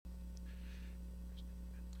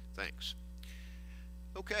Thanks.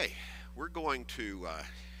 Okay, we're going to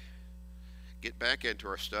get back into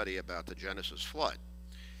our study about the Genesis flood.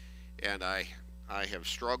 And I have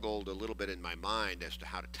struggled a little bit in my mind as to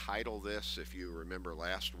how to title this. If you remember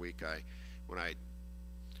last week, when I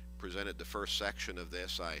presented the first section of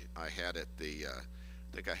this, I had it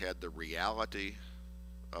I think I had the reality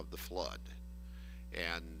of the flood.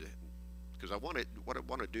 And because what I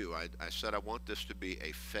want to do, I said I want this to be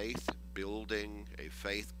a faith building, a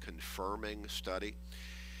faith confirming study.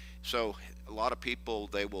 So a lot of people,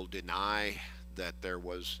 they will deny that there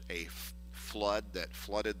was a flood that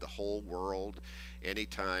flooded the whole world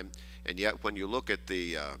anytime, and yet when you look at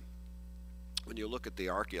the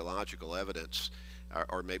archaeological evidence,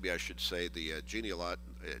 or maybe I should say the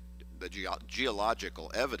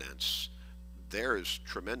geological evidence, there is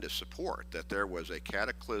tremendous support that there was a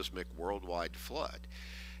cataclysmic worldwide flood.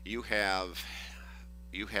 You have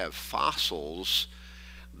fossils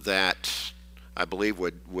that I believe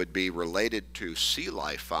would be related to sea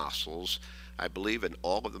life fossils, I believe, in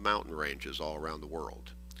all of the mountain ranges all around the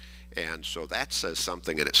world. And so that says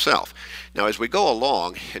something in itself. Now, as we go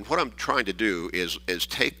along, and what I'm trying to do is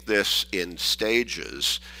take this in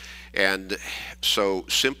stages, and so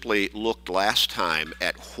simply looked last time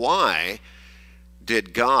at why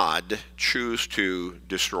did God choose to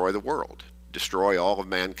destroy the world, destroy all of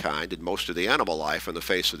mankind and most of the animal life on the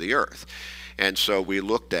face of the earth. And so we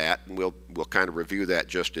looked at, and we'll kind of review that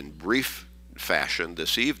just in brief fashion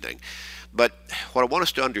this evening. But what I want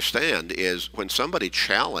us to understand is when somebody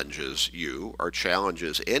challenges you or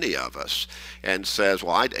challenges any of us and says,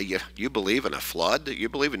 well, you believe in a flood? You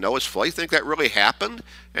believe in Noah's flood? You think that really happened?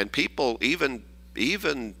 And people, even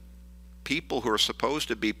people who are supposed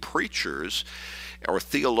to be preachers or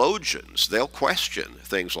theologians, they'll question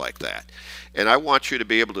things like that. And I want you to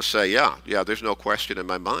be able to say, yeah, there's no question in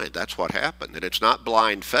my mind. That's what happened. And it's not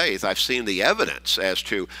blind faith. I've seen the evidence as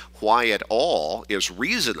to why it all is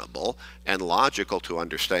reasonable and logical to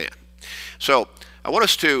understand. So I want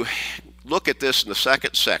us to look at this in the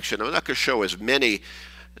second section. I'm not going to show as many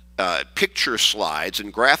picture slides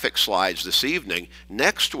and graphic slides this evening.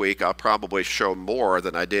 Next week I'll probably show more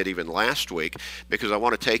than I did even last week, because I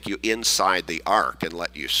want to take you inside the ark and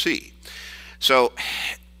let you see. So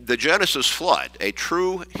the Genesis flood, a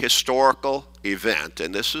true historical event,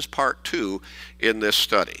 and this is part 2 in this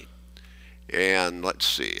study. And let's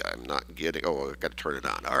see, I'm not getting, I've got to turn it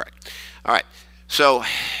on. All right. So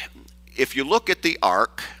if you look at the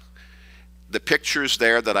ark, the pictures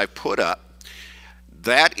there that I put up,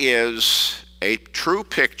 that is a true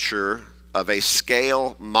picture of a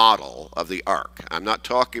scale model of the ark. I'm not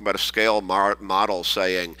talking about a scale model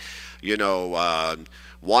saying,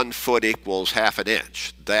 1 foot equals half an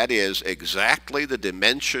inch. That is exactly the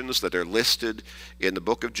dimensions that are listed in the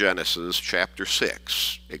book of Genesis, chapter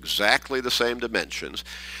 6. Exactly the same dimensions.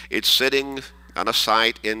 It's sitting on a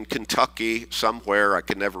site in Kentucky somewhere. I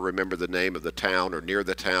can never remember the name of the town or near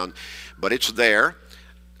the town, but it's there.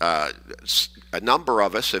 A number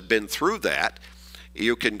of us have been through that.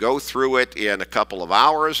 You can go through it in a couple of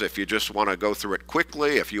hours if you just want to go through it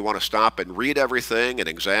quickly, if you want to stop and read everything and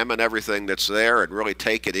examine everything that's there and really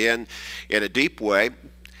take it in a deep way.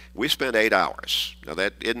 We spent 8 hours. Now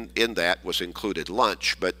that in that was included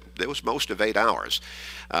lunch, but it was most of 8 hours.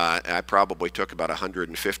 I probably took about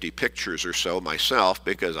 150 pictures or so myself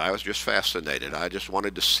because I was just fascinated. I just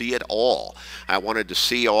wanted to see it all. I wanted to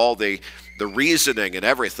see all the reasoning and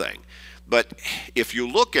everything. But if you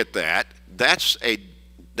look at that, that's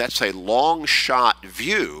a long shot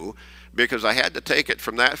view, because I had to take it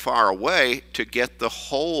from that far away to get the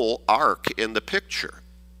whole ark in the picture.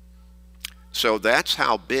 So that's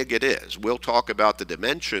how big it is. We'll talk about the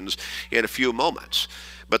dimensions in a few moments.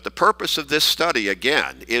 But the purpose of this study,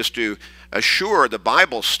 again, is to assure the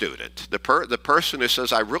Bible student, the person who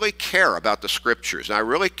says, I really care about the Scriptures, and I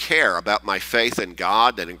really care about my faith in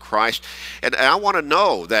God and in Christ, and I want to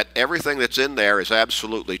know that everything that's in there is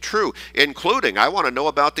absolutely true, including I want to know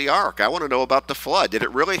about the ark. I want to know about the flood. Did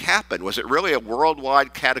it really happen? Was it really a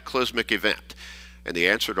worldwide cataclysmic event? And the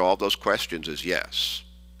answer to all those questions is yes.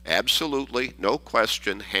 Absolutely, no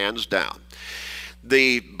question, hands down.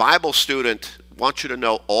 The Bible student wants you to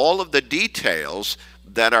know all of the details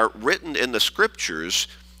that are written in the Scriptures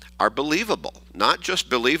are believable. Not just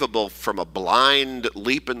believable from a blind,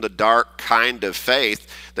 leap in the dark kind of faith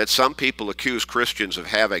that some people accuse Christians of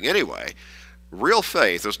having anyway. Real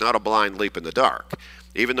faith is not a blind leap in the dark.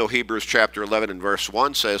 Even though Hebrews chapter 11 and verse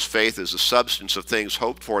 1 says faith is the substance of things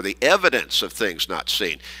hoped for, the evidence of things not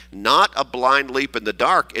seen. Not a blind leap in the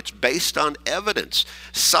dark. It's based on evidence,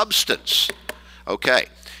 substance. Okay,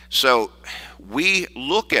 so we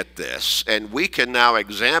look at this and we can now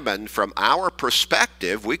examine from our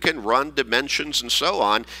perspective, we can run dimensions and so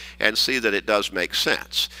on and see that it does make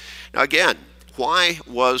sense. Now again, why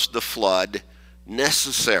was the flood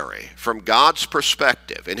necessary from God's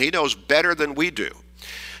perspective? And he knows better than we do.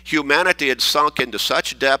 Humanity had sunk into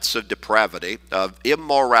such depths of depravity, of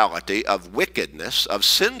immorality, of wickedness, of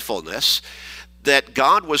sinfulness, that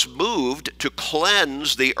God was moved to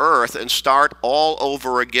cleanse the earth and start all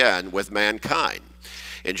over again with mankind.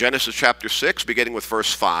 In Genesis chapter 6, beginning with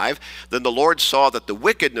verse 5, then the Lord saw that the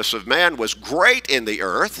wickedness of man was great in the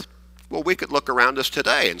earth. Well, we could look around us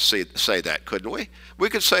today and say that, couldn't we? We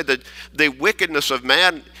could say that the wickedness of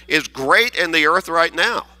man is great in the earth right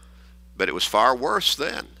now, but it was far worse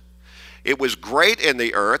then. It was great in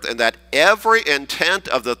the earth, and that every intent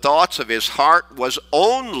of the thoughts of his heart was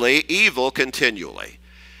only evil continually.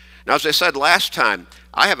 Now, as I said last time,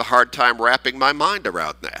 I have a hard time wrapping my mind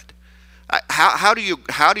around that. How do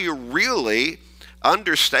you really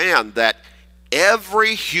understand that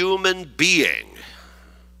every human being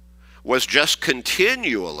was just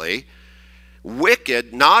continually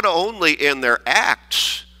wicked, not only in their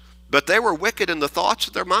acts, but they were wicked in the thoughts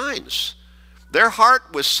of their minds? Their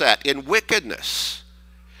heart was set in wickedness.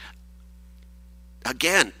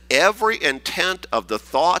 Again, every intent of the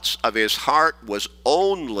thoughts of his heart was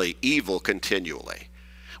only evil continually,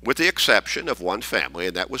 with the exception of one family,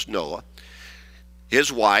 and that was Noah, his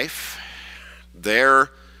wife,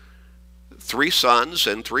 their 3 sons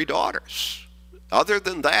and 3 daughters. Other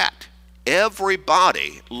than that,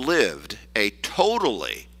 everybody lived a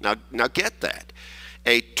totally, now get that,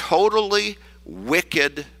 a totally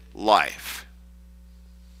wicked life.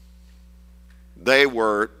 They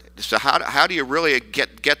were, so how do you really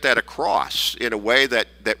get that across in a way that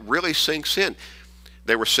really sinks in?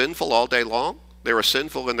 They were sinful all day long. They were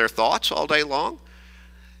sinful in their thoughts all day long.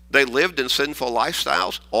 They lived in sinful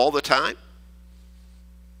lifestyles all the time.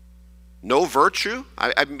 No virtue.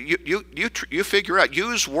 You figure out,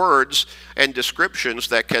 use words and descriptions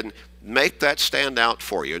that can make that stand out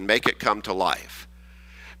for you and make it come to life.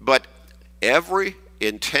 But every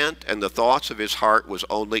intent and the thoughts of his heart was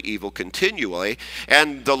only evil continually,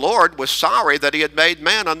 and the Lord was sorry that he had made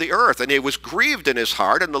man on the earth, and he was grieved in his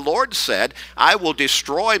heart, and the Lord said, I will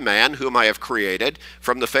destroy man whom I have created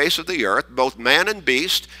from the face of the earth, both man and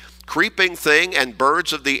beast, creeping thing and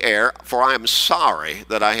birds of the air, for I am sorry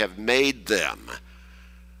that I have made them.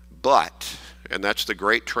 But, and that's the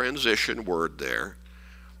great transition word there,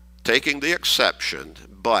 taking the exception,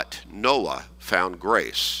 but Noah found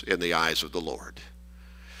grace in the eyes of the Lord.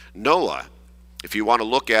 Noah, if you want to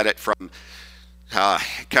look at it from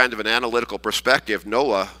kind of an analytical perspective,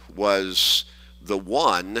 Noah was the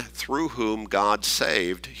one through whom God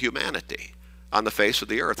saved humanity on the face of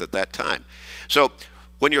the earth at that time. So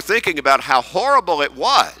when you're thinking about how horrible it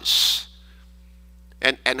was,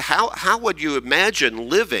 and how would you imagine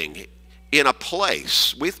living in a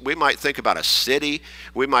place, we might think about a city,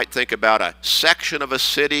 we might think about a section of a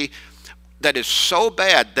city that is so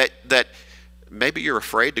bad that maybe you're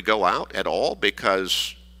afraid to go out at all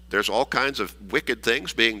because there's all kinds of wicked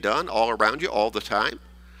things being done all around you all the time.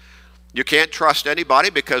 You can't trust anybody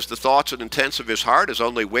because the thoughts and intents of his heart is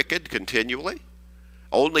only wicked continually,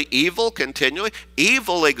 only evil continually.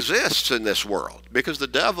 Evil exists in this world because the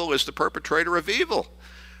devil is the perpetrator of evil.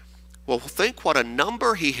 Well, think what a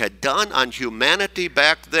number he had done on humanity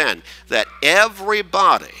back then, that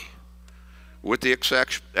everybody, with the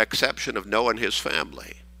exception of Noah and his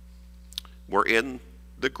family, were in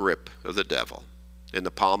the grip of the devil, in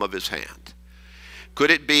the palm of his hand.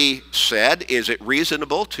 Could it be said, is it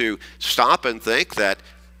reasonable to stop and think that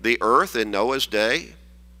the earth in Noah's day,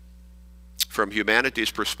 from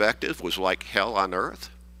humanity's perspective, was like hell on earth?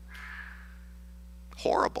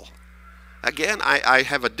 Horrible. Again, I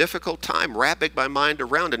have a difficult time wrapping my mind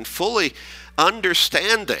around and fully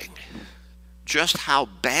understanding just how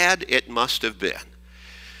bad it must have been.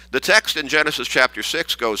 The text in Genesis chapter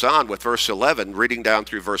 6 goes on with verse 11, reading down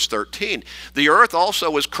through verse 13. The earth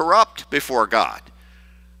also was corrupt before God.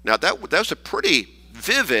 Now that was a pretty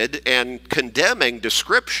vivid and condemning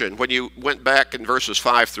description when you went back in verses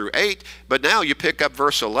 5 through 8, but now you pick up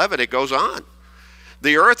verse 11, it goes on.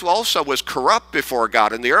 The earth also was corrupt before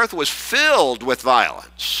God, and the earth was filled with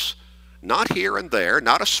violence. Not here and there,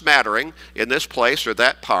 not a smattering in this place or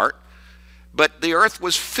that part, but the earth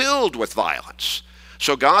was filled with violence.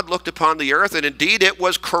 So God looked upon the earth, and indeed it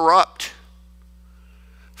was corrupt.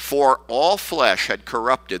 For all flesh had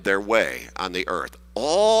corrupted their way on the earth.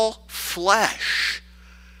 All flesh.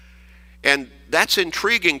 And that's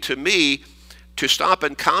intriguing to me to stop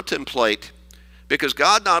and contemplate, because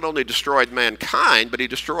God not only destroyed mankind, but he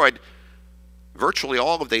destroyed virtually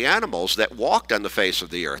all of the animals that walked on the face of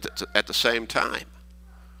the earth at the same time.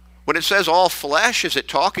 When it says all flesh, is it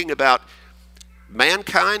talking about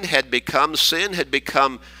mankind sin had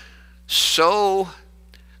become so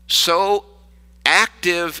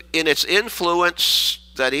active in its influence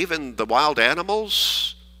that even the wild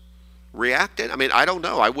animals reacted? I mean, I don't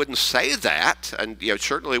know. I wouldn't say that, and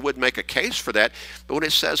certainly would make a case for that. But when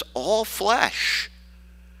it says all flesh,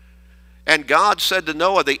 and God said to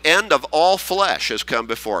Noah, the end of all flesh has come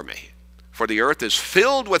before me. For the earth is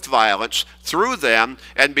filled with violence through them,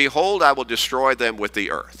 and behold, I will destroy them with the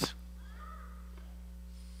earth.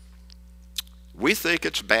 We think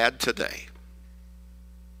it's bad today,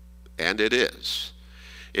 and it is.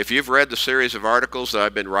 If you've read the series of articles that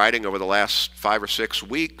I've been writing over the last 5 or 6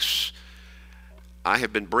 weeks, I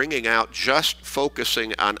have been bringing out just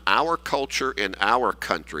focusing on our culture in our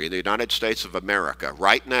country, in the United States of America,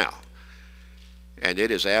 right now. And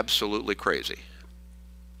it is absolutely crazy.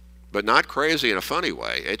 But not crazy in a funny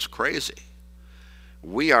way. It's crazy.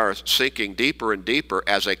 We are sinking deeper and deeper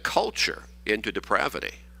as a culture into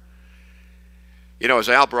depravity. As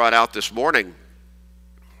Al brought out this morning,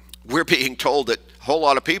 we're being told that a whole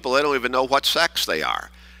lot of people, they don't even know what sex they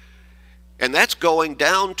are. And that's going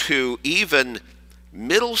down to even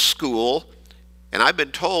middle school, and I've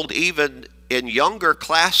been told even in younger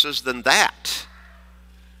classes than that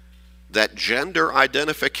gender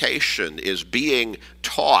identification is being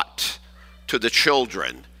taught to the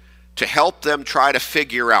children to help them try to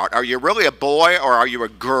figure out, are you really a boy or are you a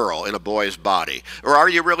girl in a boy's body? Or are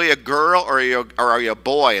you really a girl or are you a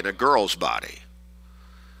boy in a girl's body?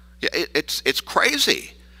 It's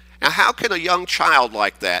crazy. Now, how can a young child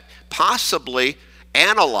like that possibly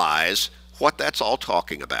analyze what that's all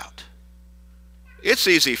talking about? It's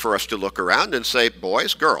easy for us to look around and say,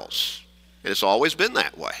 boys, girls. And it's always been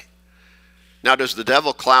that way. Now, does the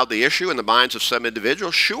devil cloud the issue in the minds of some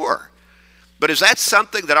individuals? Sure. But is that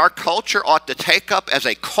something that our culture ought to take up as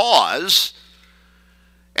a cause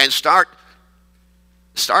and start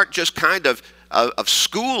just kind of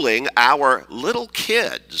schooling our little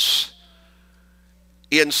kids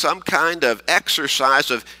in some kind of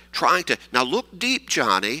exercise of trying to, now look deep,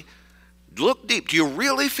 Johnny, look deep. Do you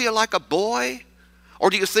really feel like a boy?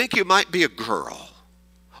 Or do you think you might be a girl?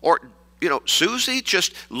 Or, Susie,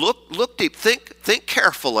 just look deep. Think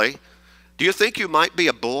carefully. Do you think you might be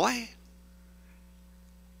a boy?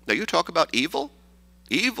 Now you talk about evil.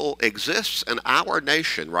 Evil exists in our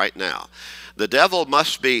nation right now. The devil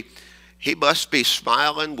must be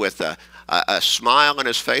smiling with a smile on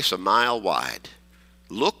his face a mile wide.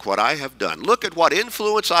 Look what I have done. Look at what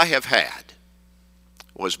influence I have had.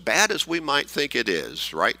 Well, as bad as we might think it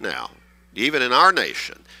is right now, even in our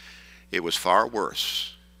nation, it was far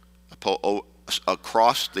worse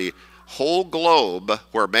across the whole globe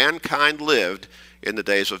where mankind lived in the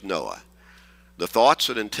days of Noah. The thoughts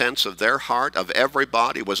and intents of their heart, of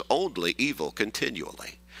everybody, was only evil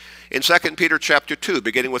continually. In 2 Peter chapter 2,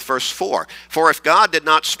 beginning with verse 4, for if God did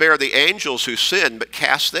not spare the angels who sinned, but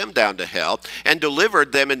cast them down to hell, and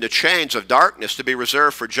delivered them into chains of darkness to be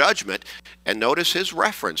reserved for judgment, and notice his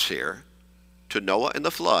reference here to Noah and the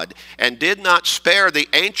flood, and did not spare the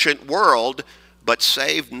ancient world, but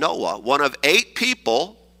saved Noah, one of 8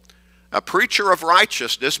 people, a preacher of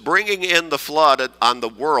righteousness, bringing in the flood on the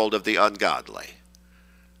world of the ungodly.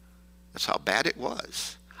 That's how bad it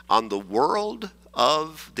was. On the world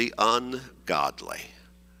of the ungodly.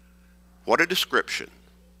 What a description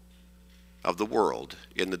of the world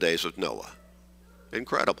in the days of Noah.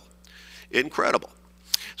 Incredible. Incredible.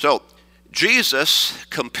 So, Jesus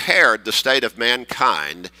compared the state of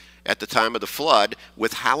mankind at the time of the flood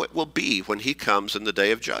with how it will be when he comes in the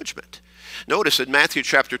day of judgment. Notice in Matthew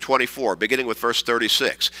chapter 24, beginning with verse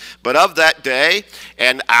 36, but of that day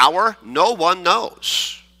and hour no one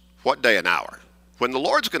knows. What day and hour? When the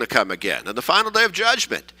Lord's going to come again, on the final day of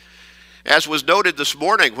judgment. As was noted this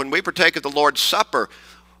morning, when we partake of the Lord's Supper,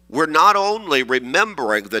 we're not only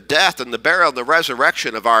remembering the death and the burial and the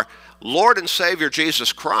resurrection of our Lord and Savior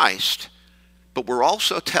Jesus Christ, but we're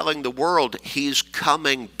also telling the world he's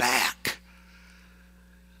coming back.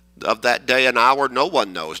 Of that day and hour no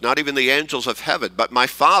one knows, not even the angels of heaven, but my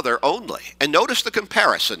Father only. And notice the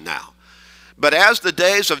comparison now. But as the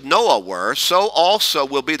days of Noah were, so also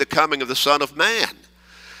will be the coming of the Son of Man.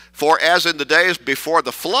 For as in the days before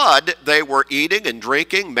the flood, they were eating and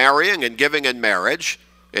drinking, marrying and giving in marriage.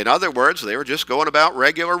 In other words, they were just going about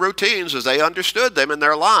regular routines as they understood them in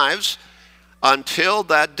their lives, until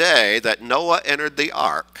that day that Noah entered the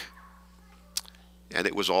ark. And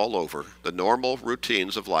it was all over. The normal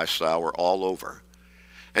routines of lifestyle were all over.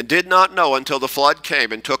 and did not know until the flood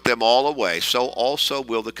came and took them all away, so also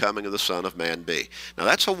will the coming of the Son of Man be. Now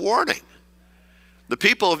that's a warning. The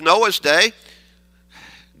people of Noah's day,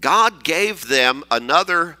 God gave them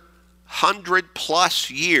another 100+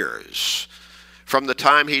 years from the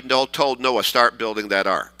time he told Noah, start building that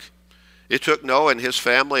ark. It took Noah and his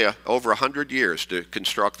family over 100 years to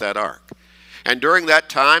construct that ark. And during that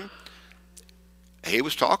time, he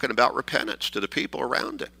was talking about repentance to the people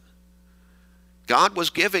around him. God was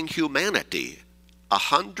giving humanity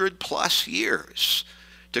 100+ years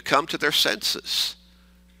to come to their senses.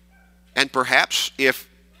 And perhaps if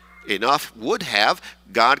enough would have,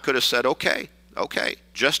 God could have said, okay,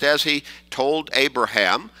 just as he told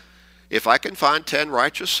Abraham, if I can find 10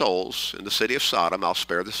 righteous souls in the city of Sodom, I'll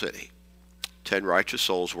spare the city. 10 righteous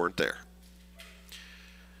souls weren't there.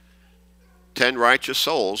 10 righteous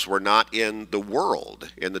souls were not in the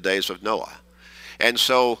world in the days of Noah. And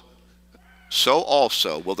so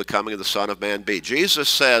also will the coming of the Son of Man be. Jesus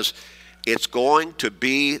says, it's going to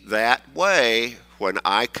be that way when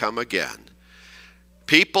I come again.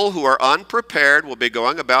 People who are unprepared will be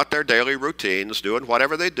going about their daily routines, doing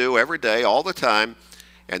whatever they do every day, all the time,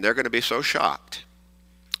 and they're going to be so shocked.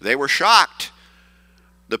 They were shocked.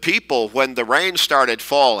 The people, when the rain started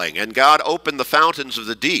falling and God opened the fountains of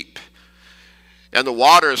the deep, and the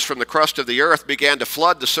waters from the crust of the earth began to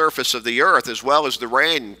flood the surface of the earth, as well as the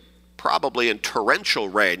rain, probably in torrential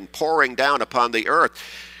rain, pouring down upon the earth.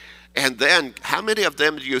 And then, how many of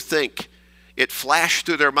them do you think it flashed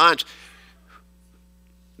through their minds?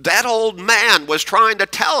 That old man was trying to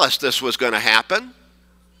tell us this was going to happen,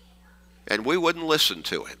 and we wouldn't listen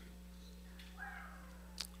to him.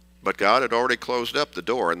 But God had already closed up the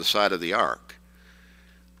door on the side of the ark,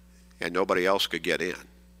 and nobody else could get in.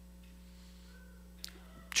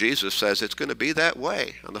 Jesus says it's going to be that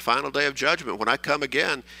way on the final day of judgment. When I come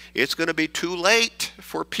again, it's going to be too late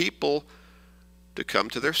for people to come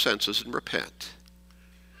to their senses and repent.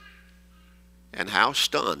 And how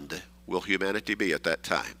stunned will humanity be at that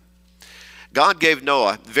time? God gave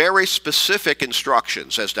Noah very specific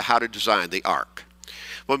instructions as to how to design the ark.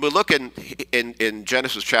 When we look in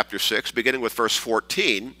Genesis chapter 6, beginning with verse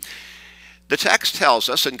 14, the text tells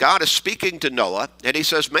us, and God is speaking to Noah, and he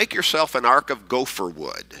says, make yourself an ark of gopher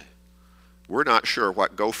wood. We're not sure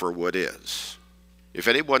what gopher wood is. If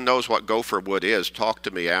anyone knows what gopher wood is, talk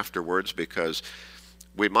to me afterwards, because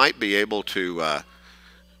we might be able to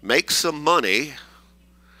make some money,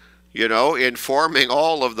 informing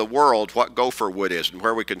all of the world what gopher wood is and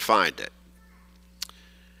where we can find it.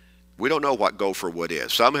 We don't know what gopher wood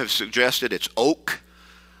is. Some have suggested it's oak,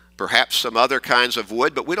 perhaps some other kinds of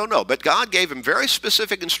wood, but we don't know. But God gave him very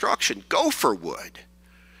specific instruction, gopher wood.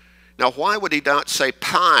 Now, why would he not say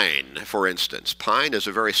pine, for instance? Pine is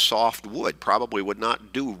a very soft wood, probably would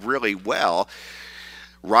not do really well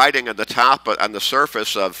riding on the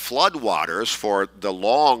surface of floodwaters for the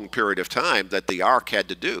long period of time that the ark had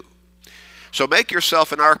to do. So make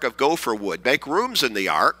yourself an ark of gopher wood. Make rooms in the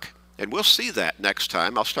ark, and we'll see that next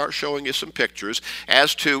time. I'll start showing you some pictures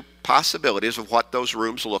as to possibilities of what those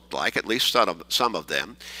rooms looked like, at least some of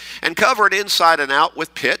them. And cover it inside and out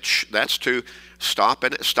with pitch. That's to stop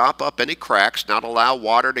up any cracks, not allow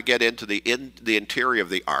water to get into the interior of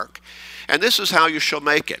the ark. And this is how you shall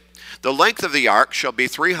make it. The length of the ark shall be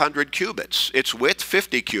 300 cubits, its width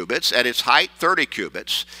 50 cubits, and its height 30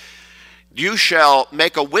 cubits. You shall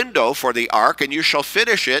make a window for the ark, and you shall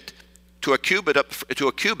finish it to a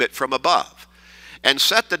cubit from above. And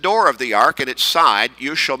set the door of the ark in its side.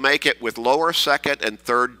 You shall make it with lower, second, and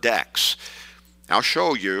third decks. I'll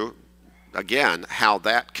show you again how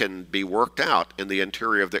that can be worked out in the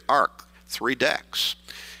interior of the ark. 3 decks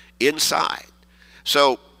inside.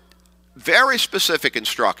 So very specific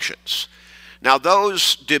instructions. Now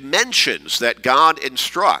those dimensions that God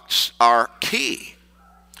instructs are key.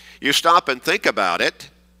 You stop and think about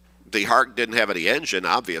it. The ark didn't have any engine,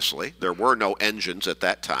 obviously. There were no engines at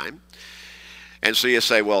that time. And so you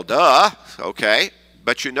say, well, duh, okay.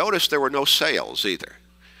 But you notice there were no sails either.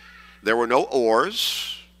 There were no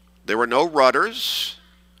oars. There were no rudders.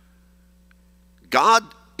 God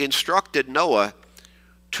instructed Noah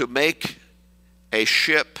to make a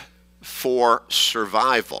ship for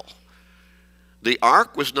survival. The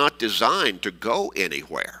ark was not designed to go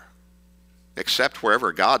anywhere, except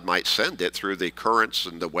wherever God might send it through the currents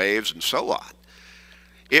and the waves and so on.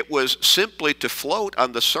 It was simply to float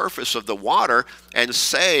on the surface of the water and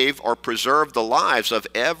save or preserve the lives of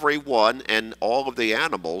everyone and all of the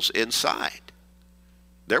animals inside.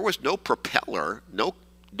 There was no propeller, no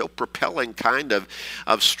propelling kind of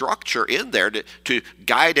structure in there to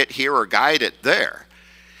guide it here or guide it there.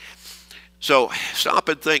 So stop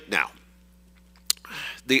and think now.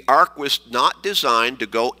 The ark was not designed to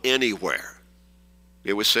go anywhere.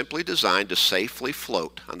 It was simply designed to safely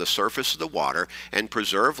float on the surface of the water and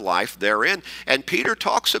preserve life therein. And Peter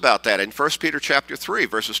talks about that in 1 Peter chapter 3,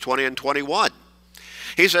 verses 20 and 21.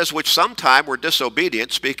 He says, which sometime were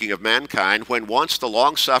disobedient, speaking of mankind, when once the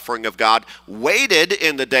long-suffering of God waited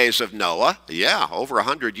in the days of Noah, over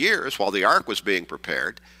 100 years while the ark was being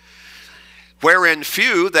prepared, wherein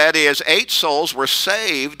few, that is, 8 souls, were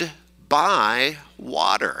saved by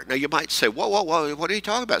water. Now you might say, whoa, what are you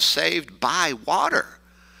talking about? Saved by water.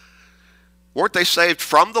 Weren't they saved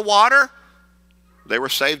from the water? They were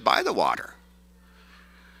saved by the water.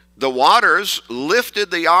 The waters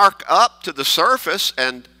lifted the ark up to the surface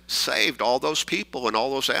and saved all those people and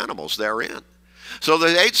all those animals therein. So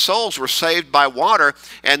the 8 souls were saved by water,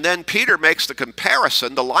 and then Peter makes the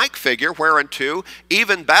comparison, the like figure, whereunto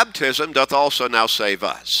even baptism doth also now save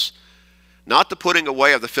us. Not the putting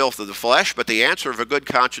away of the filth of the flesh, but the answer of a good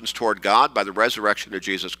conscience toward God by the resurrection of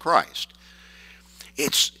Jesus Christ.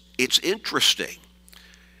 It's interesting.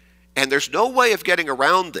 And there's no way of getting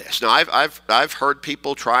around this. Now, I've heard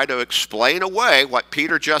people try to explain away what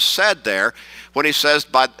Peter just said there when he says,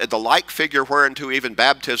 by the like figure whereunto even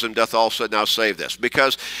baptism doth also now save this.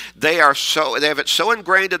 Because they have it so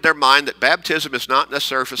ingrained in their mind that baptism is not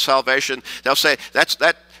necessary for salvation. They'll say, that's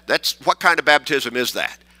what kind of baptism is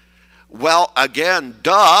that? Well, again,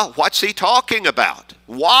 what's he talking about?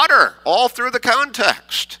 Water, all through the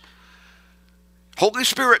context. Holy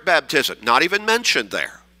Spirit baptism, not even mentioned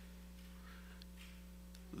there.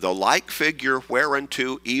 The like figure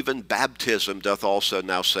whereunto even baptism doth also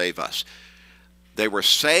now save us. They were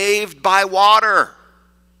saved by water.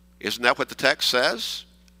 Isn't that what the text says?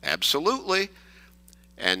 Absolutely.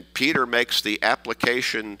 And Peter makes the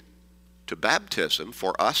application to baptism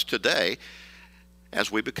for us today as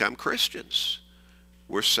we become Christians.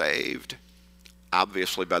 We're saved,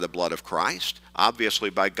 obviously by the blood of Christ, obviously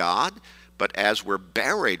by God, but as we're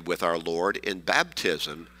buried with our Lord in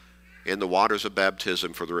baptism, in the waters of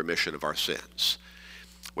baptism for the remission of our sins.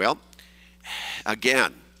 Well,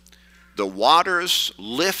 again, the waters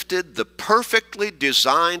lifted the perfectly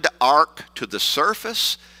designed ark to the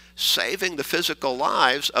surface, saving the physical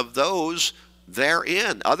lives of those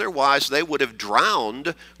therein. Otherwise, they would have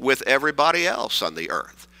drowned with everybody else on the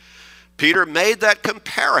earth. Peter made that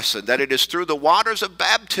comparison that it is through the waters of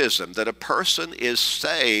baptism that a person is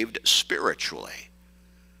saved spiritually.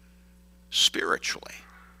 Spiritually.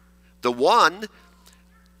 The one,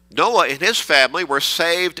 Noah and his family, were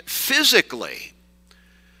saved physically.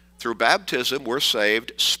 Through baptism, we're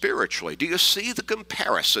saved spiritually. Do you see the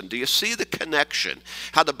comparison? Do you see the connection?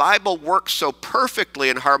 How the Bible works so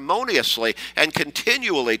perfectly and harmoniously and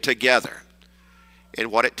continually together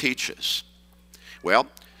in what it teaches. Well,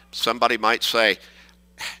 somebody might say,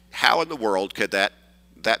 how in the world could that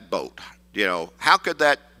boat, how could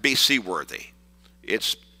that be seaworthy?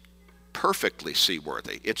 It's perfectly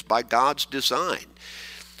seaworthy. It's by God's design.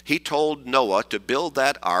 He told Noah to build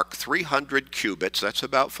that ark 300 cubits, that's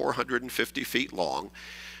about 450 feet long,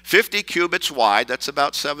 50 cubits wide, that's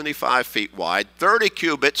about 75 feet wide, 30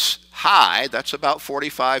 cubits high, that's about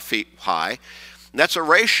 45 feet high, and that's a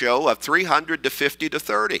ratio of 300 to 50 to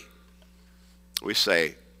 30. We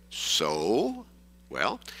say, so?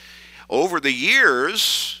 Well, over the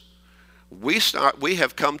years, we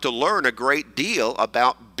have come to learn a great deal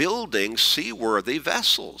about building seaworthy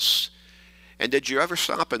vessels. And did you ever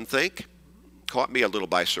stop and think? Caught me a little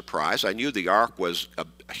by surprise. I knew the ark was a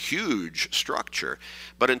huge structure,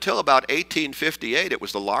 but until about 1858, it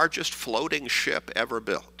was the largest floating ship ever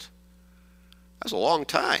built. That's a long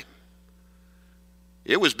time.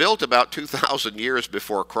 It was built about 2,000 years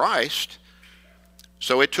before Christ,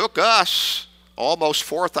 so it took us almost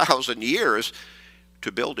 4,000 years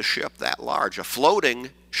to build a ship that large, a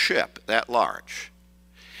floating ship that large.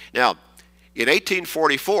 Now, in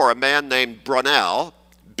 1844, a man named Brunel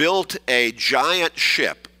built a giant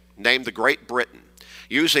ship named the Great Britain,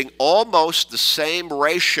 using almost the same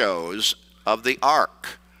ratios of the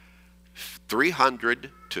ark,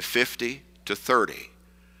 300 to 50 to 30.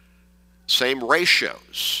 Same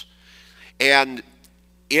ratios. And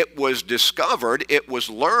it was discovered, it was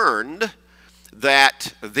learned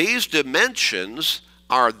that these dimensions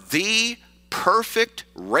are the perfect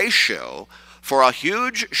ratio for a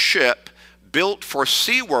huge ship built for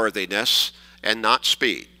seaworthiness and not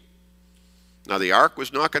speed. Now, the ark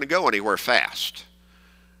was not going to go anywhere fast,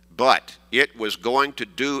 but it was going to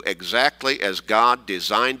do exactly as God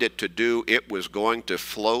designed it to do. It was going to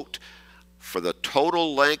float for the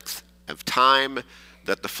total length of time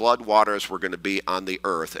that the flood waters were going to be on the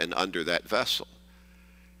earth and under that vessel.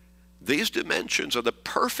 These dimensions are the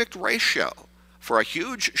perfect ratio for a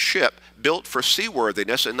huge ship built for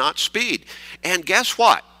seaworthiness and not speed. And guess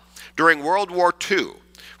what? During World War II,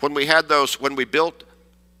 when we built,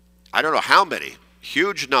 I don't know how many,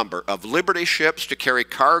 huge number of Liberty ships to carry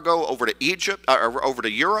cargo over to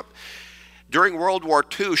Europe, during World War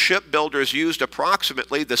II, shipbuilders used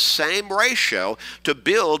approximately the same ratio to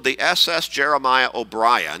build the SS Jeremiah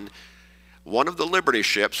O'Brien, one of the Liberty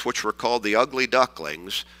ships, which were called the Ugly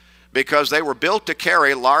Ducklings, because they were built to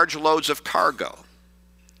carry large loads of cargo,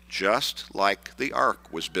 just like the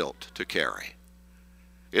Ark was built to carry.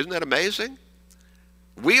 Isn't that amazing?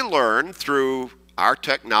 We learned through our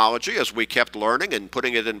technology, as we kept learning and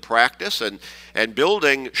putting it in practice and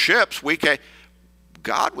building ships,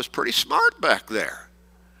 God was pretty smart back there.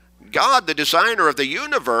 God, the designer of the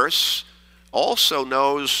universe, also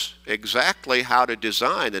knows exactly how to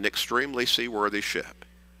design an extremely seaworthy ship.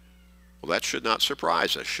 Well, that should not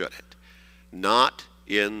surprise us, should it? Not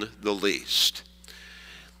in the least.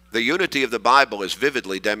 The unity of the Bible is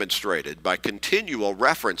vividly demonstrated by continual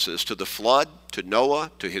references to the flood, to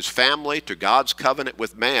Noah, to his family, to God's covenant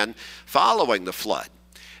with man following the flood.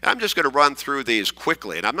 And I'm just going to run through these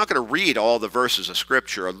quickly, and I'm not going to read all the verses of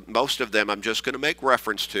Scripture. Most of them I'm just going to make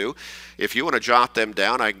reference to. If you want to jot them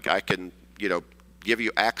down, I can, give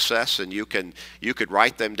you access, and you could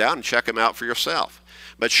write them down and check them out for yourself.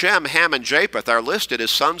 But Shem, Ham, and Japheth are listed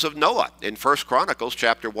as sons of Noah in 1 Chronicles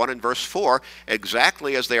chapter 1 and verse 4,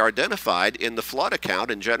 exactly as they are identified in the flood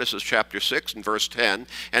account in Genesis chapter 6 and verse 10,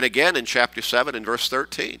 and again in chapter 7 and verse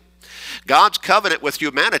 13. God's covenant with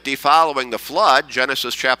humanity following the flood,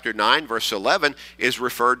 Genesis chapter 9, verse 11, is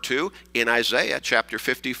referred to in Isaiah chapter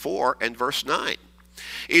 54 and verse 9.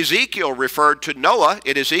 Ezekiel referred to Noah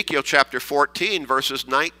in Ezekiel chapter 14, verses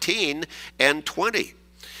 19 and 20.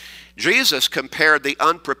 Jesus compared the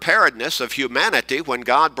unpreparedness of humanity when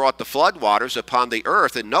God brought the floodwaters upon the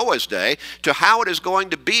earth in Noah's day to how it is going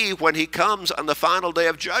to be when he comes on the final day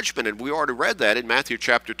of judgment. And we already read that in Matthew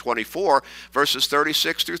chapter 24, verses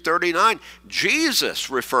 36 through 39. Jesus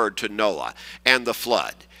referred to Noah and the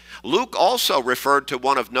flood. Luke also referred to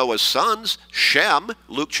one of Noah's sons, Shem,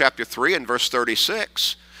 Luke chapter 3 and verse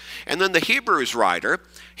 36. And then the Hebrews writer,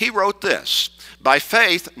 he wrote this, by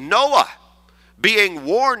faith Noah, being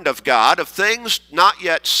warned of God of things not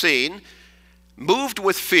yet seen, moved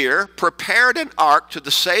with fear, prepared an ark to the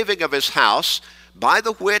saving of his house, by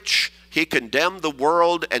the which he condemned the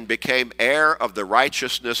world and became heir of the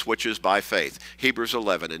righteousness which is by faith. Hebrews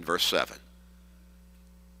 11 and verse 7.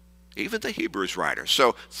 Even the Hebrews writer.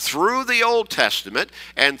 So through the Old Testament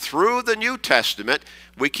and through the New Testament,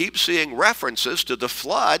 we keep seeing references to the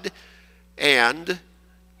flood and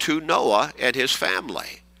to Noah and his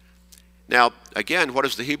family. Now, again, what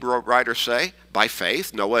does the Hebrew writer say? By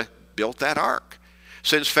faith, Noah built that ark.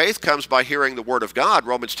 Since faith comes by hearing the word of God,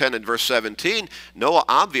 Romans 10 and verse 17, Noah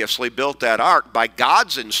obviously built that ark by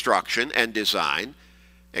God's instruction and design,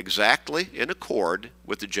 exactly in accord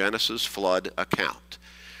with the Genesis flood account.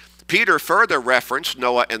 Peter further referenced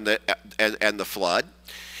Noah and the flood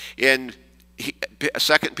in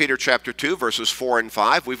 2 Peter chapter 2, verses 4 and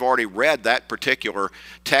 5. We've already read that particular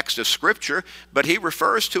text of Scripture, but he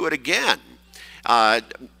refers to it again.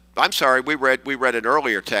 I'm sorry, we read an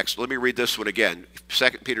earlier text. Let me read this one again. 2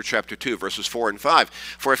 Peter chapter 2, verses 4 and 5.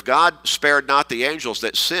 For if God spared not the angels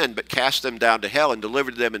that sinned, but cast them down to hell and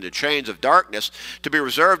delivered them into chains of darkness to be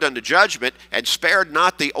reserved unto judgment, and spared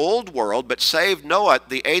not the old world, but saved Noah,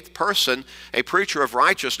 the eighth person, a preacher of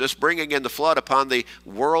righteousness, bringing in the flood upon the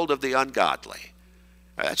world of the ungodly.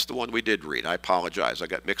 That's the one we did read. I apologize. I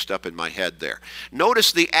got mixed up in my head there.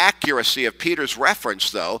 Notice the accuracy of Peter's reference,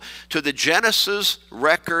 though, to the Genesis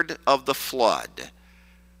record of the flood.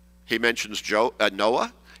 He mentions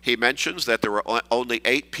Noah. He mentions that there were only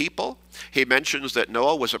 8 people. He mentions that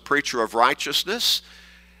Noah was a preacher of righteousness.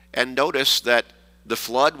 And notice that the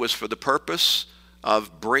flood was for the purpose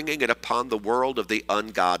of bringing it upon the world of the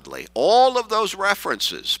ungodly. All of those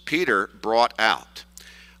references Peter brought out.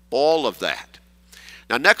 All of that.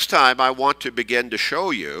 Now, next time I want to begin to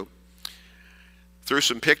show you, through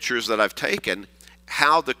some pictures that I've taken,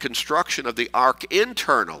 how the construction of the ark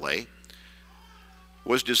internally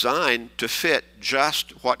was designed to fit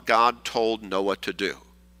just what God told Noah to do.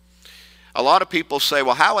 A lot of people say,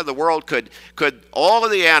 well, how in the world could all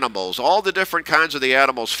of the animals, all the different kinds of the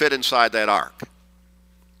animals fit inside that ark?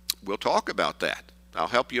 We'll talk about that. I'll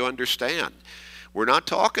help you understand. We're not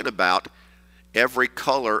talking about every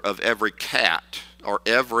color of every cat or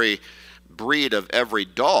every breed of every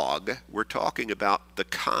dog. We're talking about the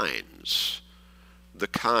kinds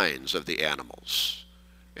of the animals.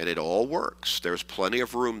 And it all works. There's plenty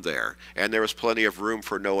of room there. And there was plenty of room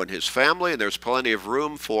for Noah and his family, and there's plenty of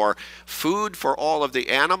room for food for all of the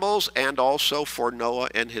animals, and also for Noah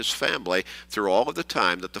and his family through all of the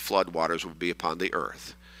time that the floodwaters would be upon the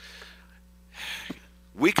earth.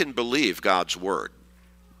 We can believe God's word.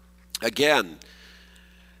 Again,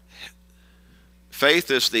 faith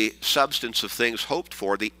is the substance of things hoped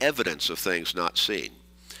for, the evidence of things not seen.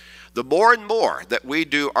 The more and more that we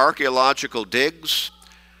do archaeological digs,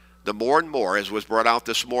 the more and more, as was brought out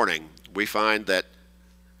this morning, we find that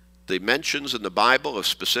the mentions in the Bible of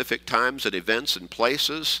specific times and events and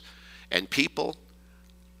places and people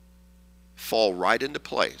fall right into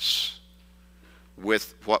place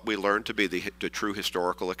with what we learn to be the true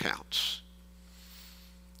historical accounts.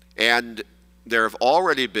 And there have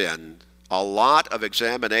already been a lot of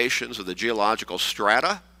examinations of the geological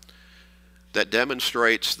strata that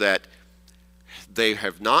demonstrates that they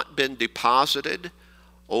have not been deposited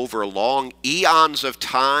over long eons of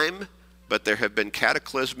time, but there have been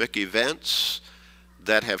cataclysmic events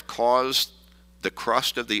that have caused the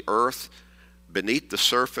crust of the earth beneath the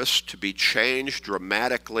surface to be changed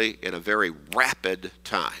dramatically in a very rapid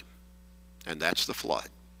time. And that's the flood.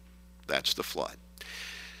 That's the flood.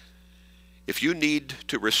 If you need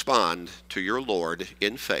to respond to your Lord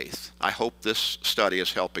in faith, I hope this study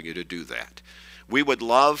is helping you to do that. We would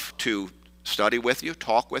love to study with you,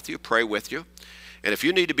 talk with you, pray with you. And if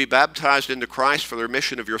you need to be baptized into Christ for the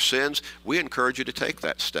remission of your sins, we encourage you to take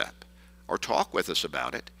that step or talk with us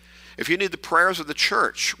about it. If you need the prayers of the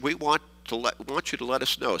church, we want you to let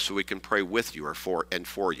us know so we can pray with you or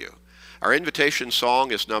for you. Our invitation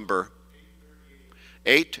song is number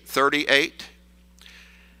 838.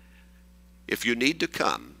 If you need to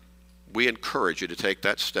come, we encourage you to take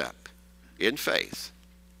that step in faith.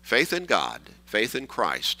 Faith in God, faith in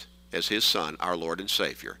Christ as his Son, our Lord and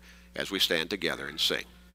Savior, as we stand together and sing.